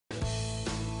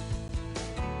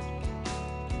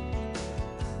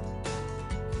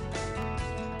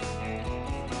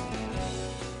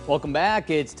Welcome back.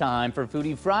 It's time for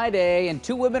Foodie Friday, and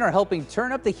two women are helping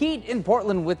turn up the heat in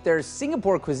Portland with their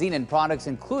Singapore cuisine and products,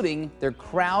 including their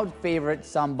crowd favorite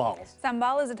sambals.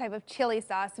 Sambal is a type of chili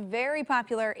sauce, very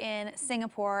popular in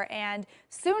Singapore and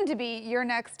soon to be your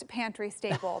next pantry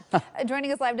staple.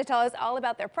 Joining us live to tell us all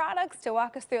about their products, to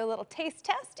walk us through a little taste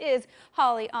test, is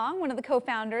Holly Ong, one of the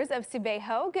co-founders of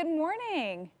Sibeiho. Good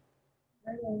morning.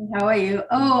 How are you?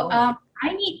 Oh,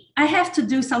 I have to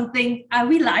do something. Are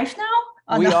we live now?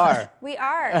 We are. We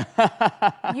are.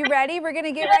 You ready? We're going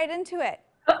to get right into it.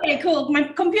 Okay, cool. My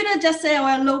computer just said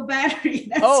I have low battery.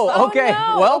 Oh, okay.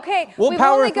 Oh, no. Well, okay. We'll We've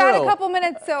power only got through. a couple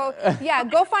minutes, so yeah,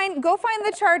 go find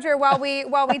the charger while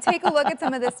we take a look at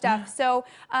some of this stuff. So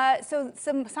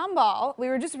some sambal. We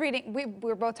were just reading. We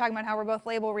were both talking about how we're both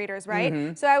label readers, right?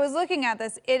 Mm-hmm. So I was looking at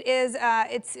this. It is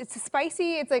it's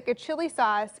spicy. It's like a chili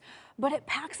sauce, but it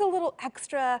packs a little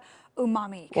extra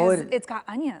umami because it's got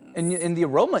onions. And the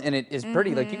aroma in it is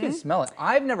pretty. Like, you can smell it.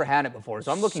 I've never had it before,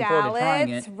 so I'm looking forward to trying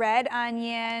it. Shallots, red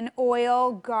onion,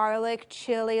 oil, garlic,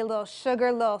 chili, a little sugar,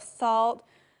 a little salt.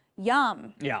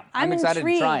 Yum. Yeah, I'm excited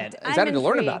to try it. I'm excited to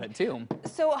learn about it too.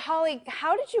 So Holly,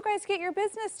 how did you guys get your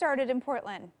business started in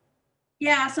Portland?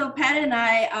 Yeah, so Pat and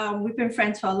I, we've been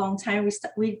friends for a long time.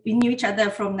 We knew each other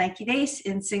from 90 Days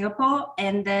in Singapore,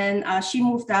 and then she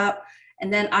moved up.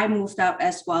 And then I moved up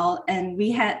as well. And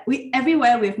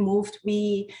everywhere we've moved,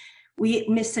 we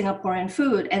miss Singaporean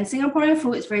food. And Singaporean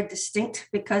food is very distinct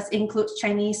because it includes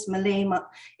Chinese, Malay,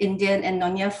 Indian, and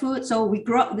Nonya food. So we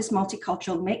grew up with this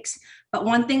multicultural mix. But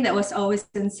one thing that was always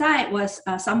inside was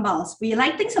sambals. We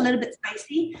like things a little bit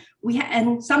spicy.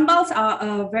 And sambals are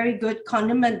a very good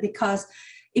condiment because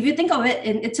if you think of it,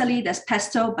 in Italy, there's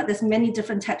pesto, but there's many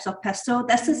different types of pesto.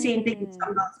 That's the same thing with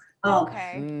sambals. Oh.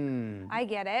 Okay, I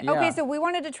get it. Yeah. Okay, so we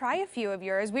wanted to try a few of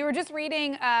yours. We were just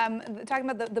reading, talking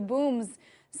about the Booms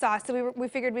sauce, so we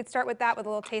figured we'd start with that with a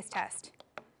little taste test.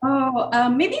 Oh,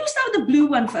 maybe you start with the blue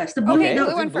one first. The blue, Okay, the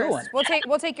blue one blue first. one.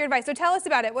 We'll take your advice. So tell us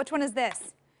about it. Which one is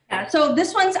this? Yeah, so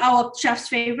this one's our chef's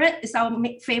favorite. It's our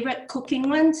favorite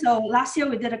cooking one. So last year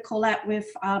we did a collab with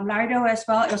Lardo as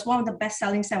well. It was one of the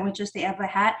best-selling sandwiches they ever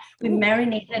had. We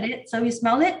marinated it, so you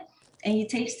smell it and you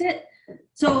taste it.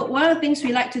 So one of the things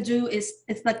we like to do is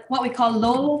it's like what we call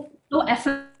low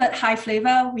effort, high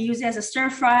flavor. We use it as a stir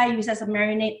fry, use it as a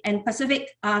marinade, and Pacific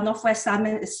Northwest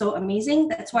salmon is so amazing.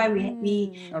 That's why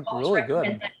we That's really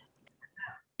good.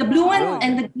 The blue one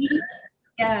and the green.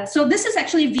 Yeah, so this is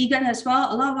actually vegan as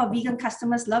well. A lot of our vegan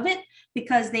customers love it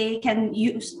because they can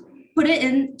put it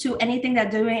into anything they're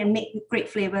doing and make great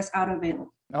flavors out of it.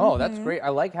 Oh, that's great. I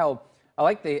like how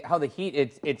the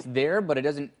heat it's there, but it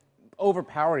doesn't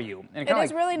overpower you. And It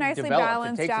is really nicely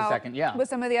balanced it takes out a second, yeah. with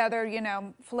some of the other,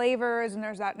 flavors, and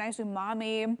there's that nice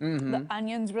umami. The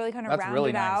onions really kind of round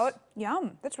really it nice. out.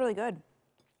 Yum, that's really good.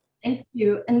 Thank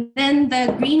you. And then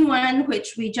the green one,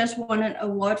 which we just won an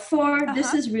award for,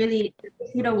 this is really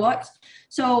good awards.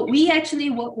 So we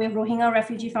actually work with Rohingya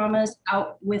refugee farmers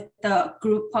out with the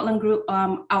Portland group,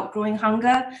 Outgrowing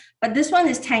Hunger. But this one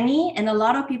is tangy, and a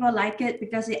lot of people like it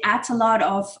because it adds a lot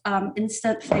of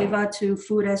instant flavor to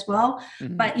food as well.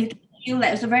 But you feel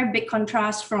like it's a very big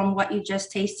contrast from what you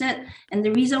just tasted. And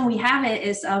the reason we have it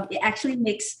is it actually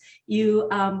makes you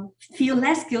feel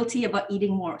less guilty about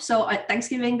eating more. So at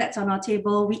Thanksgiving, that's on our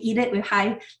table. We eat it with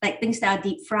things that are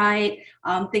deep fried,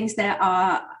 things that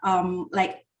are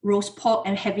like roast pork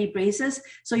and heavy braisers.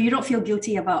 So you don't feel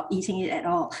guilty about eating it at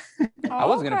all. I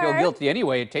wasn't going to feel guilty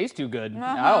anyway. It tastes too good.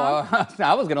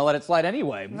 I was going to let it slide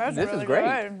anyway. This is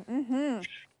great.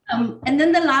 And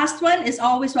then the last one is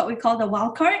always what we call the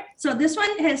wild card. So this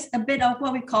one has a bit of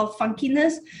what we call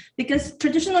funkiness because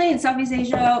traditionally in Southeast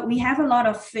Asia, we have a lot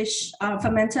of fish,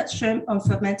 fermented shrimp or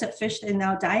fermented fish in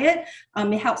our diet.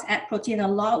 It helps add protein, a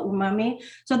lot of umami.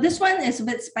 So this one is a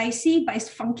bit spicy, but it's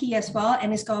funky as well.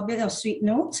 And it's got a bit of sweet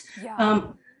note.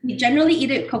 We generally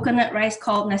eat it with coconut rice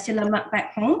called nasi lemak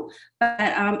back home, but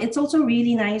it's also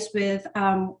really nice with,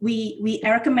 we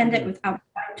recommend it with avocado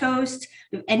toast,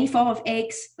 with any form of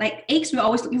eggs. Like eggs, we're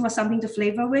always looking for something to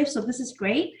flavor with, so this is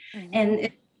great. And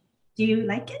do you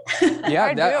like it?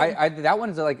 Yeah, that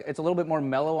one's like, it's a little bit more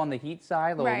mellow on the heat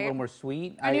side, a little more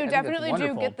sweet. And you definitely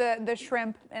do get the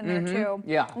shrimp in there too.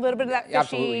 Yeah. A little bit of that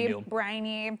fishy,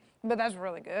 briny, but that's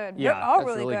really good. Yeah, they're all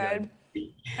really good.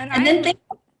 And then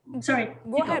sorry.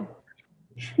 Go ahead.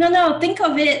 No, think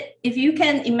of it, if you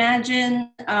can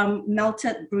imagine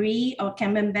melted brie or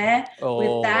camembert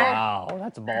with that. Wow,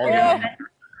 that's a ball game.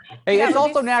 Hey, That it's would be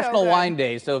also so National good. Wine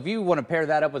Day, so if you want to pair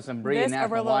that up with some brie and This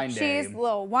over a National little Wine Day. cheese,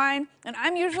 little wine, and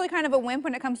I'm usually kind of a wimp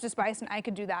when it comes to spice, and I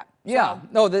could do that. Yeah,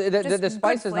 So, no, just the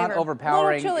spice good is not flavor.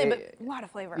 overpowering. A little chili, but a lot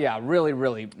of flavor. Yeah, really,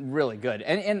 really, really good.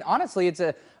 And honestly, it's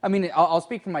a, I mean, I'll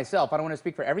speak for myself. I don't want to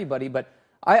speak for everybody, but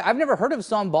I've never heard of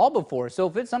sambal before. So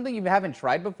if it's something you haven't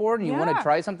tried before and you want to Yeah.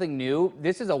 try something new,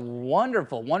 this is a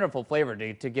wonderful, wonderful flavor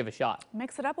to give a shot.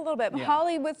 Mix it up a little bit. Yeah.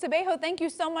 Holly with Sibeiho, thank you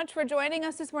so much for joining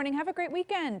us this morning. Have a great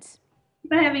weekend.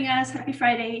 For having us. Happy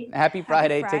Friday. Happy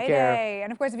Friday. Happy Take care. Friday.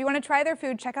 And of course, if you want to try their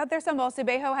food, check out their sambal.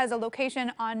 Sibeiho has a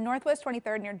location on Northwest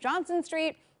 23rd near Johnson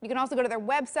Street. You can also go to their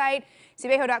website,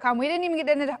 sibeiho.com. We didn't even get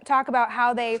into talk about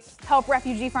how they help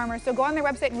refugee farmers. So go on their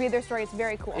website and read their story. It's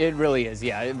very cool. It really is.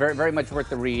 Yeah, very, very much worth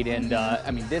the read. And I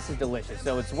mean, this is delicious.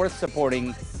 So it's worth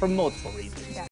supporting for multiple reasons. Yeah.